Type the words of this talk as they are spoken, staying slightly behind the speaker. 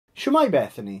Shemai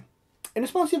Bethany. In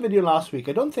response to your video last week,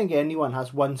 I don't think anyone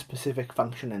has one specific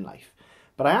function in life,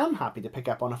 but I am happy to pick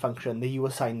up on a function that you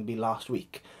assigned me last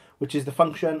week, which is the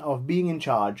function of being in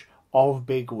charge of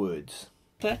big words.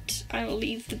 But I will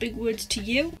leave the big words to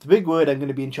you. The big word I'm going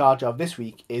to be in charge of this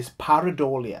week is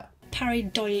pareidolia.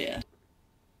 Pareidolia.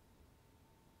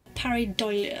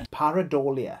 Pareidolia.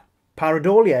 Pareidolia.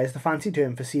 Pareidolia is the fancy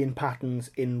term for seeing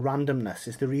patterns in randomness.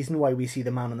 It's the reason why we see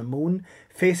the man on the moon,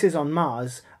 faces on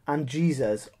Mars, and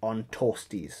Jesus on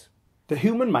toasties. The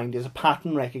human mind is a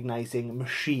pattern recognising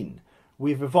machine.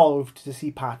 We've evolved to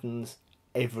see patterns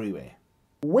everywhere.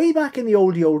 Way back in the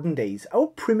olden days, our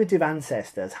primitive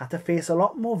ancestors had to face a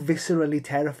lot more viscerally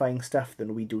terrifying stuff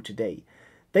than we do today.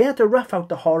 They had to rough out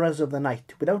the horrors of the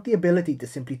night without the ability to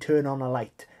simply turn on a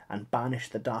light and banish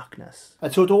the darkness.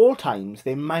 And so at all times,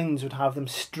 their minds would have them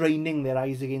straining their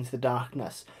eyes against the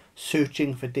darkness,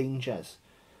 searching for dangers.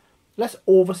 Let's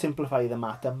oversimplify the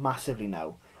matter massively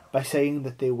now by saying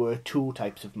that there were two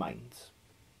types of minds.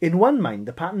 In one mind,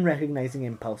 the pattern recognising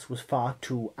impulse was far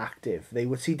too active. They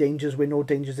would see dangers where no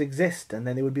dangers exist, and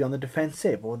then they would be on the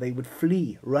defensive, or they would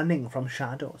flee, running from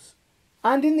shadows.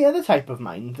 And in the other type of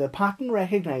mind, the pattern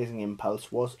recognising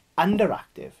impulse was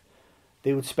underactive.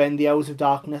 They would spend the hours of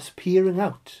darkness peering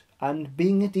out and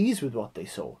being at ease with what they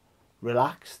saw,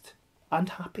 relaxed and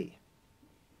happy.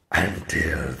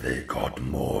 Until they got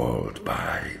mauled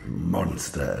by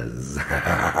monsters.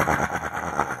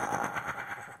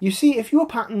 You see, if your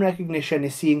pattern recognition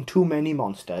is seeing too many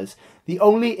monsters, the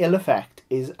only ill effect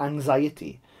is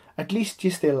anxiety. At least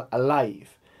you're still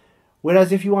alive.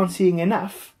 Whereas if you aren't seeing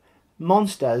enough,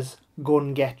 monsters go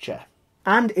and get you.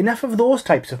 And enough of those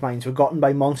types of minds were gotten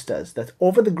by monsters that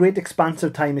over the great expanse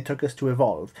of time it took us to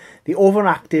evolve, the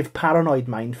overactive paranoid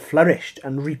mind flourished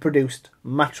and reproduced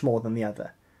much more than the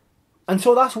other. And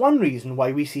so that's one reason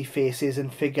why we see faces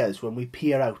and figures when we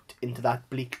peer out into that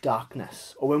bleak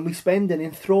darkness, or when we spend an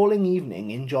enthralling evening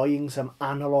enjoying some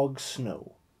analogue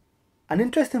snow. An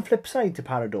interesting flip side to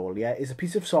Pareidolia is a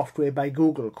piece of software by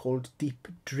Google called Deep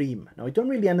Dream. Now, I don't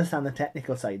really understand the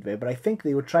technical side of it, but I think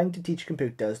they were trying to teach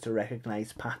computers to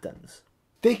recognise patterns.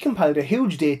 They compiled a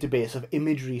huge database of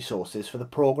imagery sources for the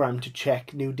program to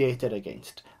check new data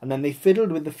against, and then they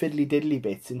fiddled with the fiddly-diddly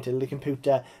bits until the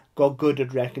computer got good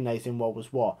at recognising what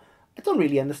was what. I don't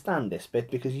really understand this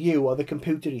bit because you are the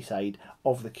computery side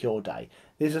of the Kyoudai.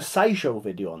 There's a SciShow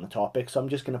video on the topic, so I'm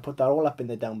just going to put that all up in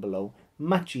there down below.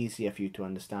 Much easier for you to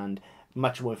understand,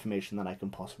 much more information than I can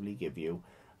possibly give you.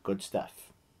 Good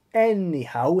stuff.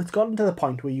 Anyhow, it's gotten to the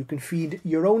point where you can feed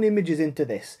your own images into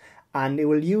this, and it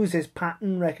will use this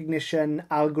pattern recognition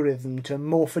algorithm to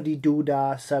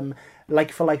morphity-doodah some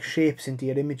like-for-like shapes into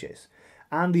your images.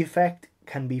 And the effect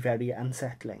can be very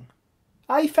unsettling.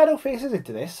 I fed our faces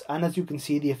into this, and as you can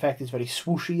see, the effect is very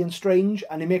swooshy and strange,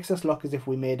 and it makes us look as if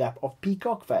we're made up of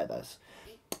peacock feathers.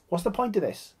 What's the point of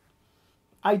this?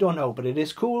 I don't know, but it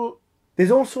is cool.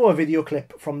 There's also a video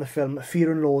clip from the film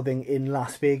Fear and Loathing in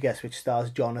Las Vegas, which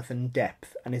stars Jonathan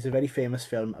Depp, and is a very famous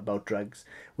film about drugs,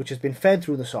 which has been fed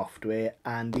through the software,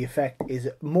 and the effect is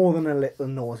more than a little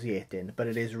nauseating, but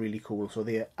it is really cool, so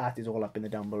the art is all up in the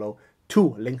down below.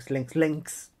 2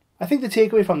 links. I think the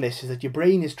takeaway from this is that your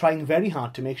brain is trying very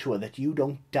hard to make sure that you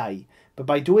don't die, but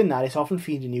by doing that it's often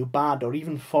feeding you bad or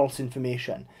even false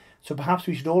information, so perhaps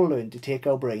we should all learn to take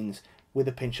our brains with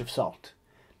a pinch of salt.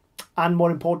 And more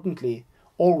importantly,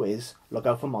 always look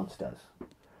out for monsters.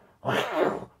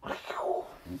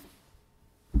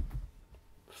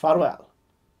 Farewell.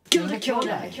 Gilder,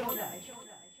 Kyoudai.